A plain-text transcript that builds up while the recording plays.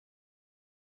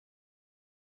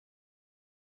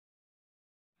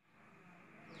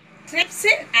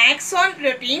Trypsin acts on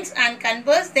proteins and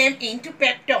converts them into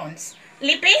peptones.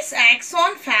 Lipase acts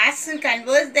on fats and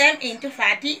converts them into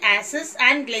fatty acids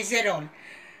and glycerol.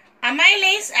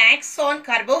 Amylase acts on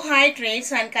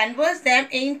carbohydrates and converts them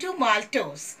into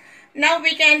maltose. Now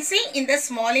we can see in the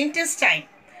small intestine.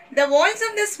 The walls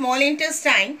of the small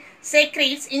intestine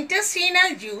secretes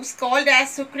intestinal juice called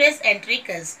as sucrase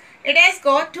entericus. It has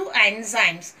got two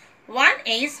enzymes. One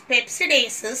is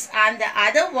peptidases and the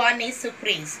other one is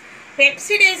sucrase.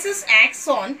 Peptidases acts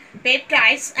on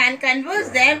peptides and converts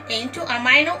them into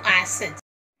amino acids.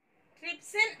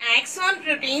 Trypsin acts on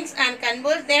proteins and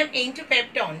converts them into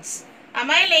peptones.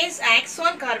 Amylase acts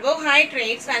on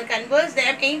carbohydrates and converts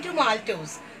them into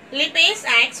maltose. Lipase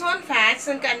acts on fats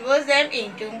and converts them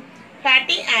into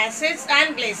fatty acids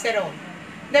and glycerol.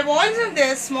 The walls of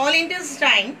the small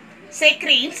intestine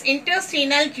secretes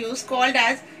intestinal juice called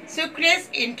as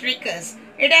sucrase entericus.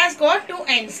 It has got two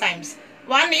enzymes.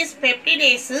 One is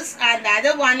peptidases and the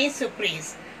other one is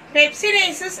sucrase.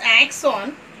 Peptidases acts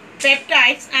on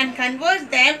peptides and converts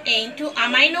them into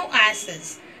amino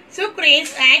acids.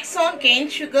 Sucrase acts on cane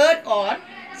sugar or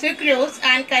sucrose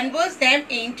and converts them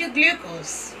into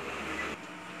glucose.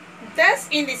 Thus,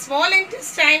 in the small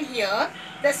intestine here,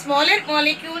 the smaller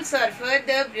molecules are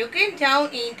further broken down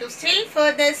into still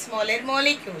further smaller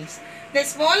molecules. The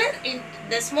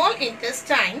small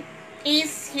intestine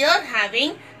is here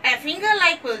having a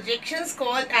finger-like projections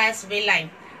called as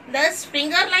villi. Thus,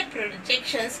 finger-like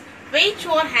projections which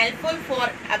are helpful for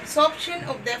absorption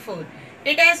of the food.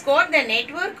 It has got the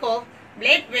network of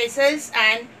blood vessels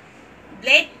and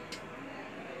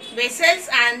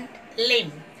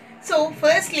lymph. So,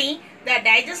 firstly, the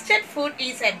digested food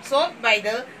is absorbed by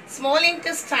the small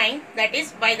intestine, that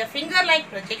is by the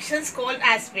finger-like projections called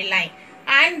as villi,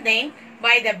 and then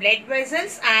by the blood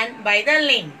vessels and by the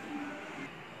lymph.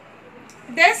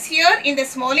 Thus, here in the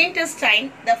small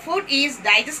intestine, the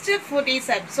digested food is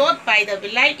absorbed by the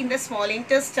villi in the small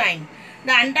intestine.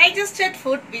 The undigested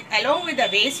food along with the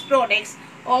waste products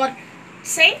are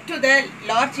sent to the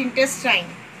large intestine.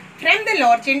 From the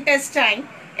large intestine,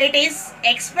 it is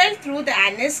expelled through the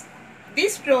anus.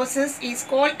 This process is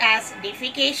called as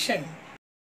defecation.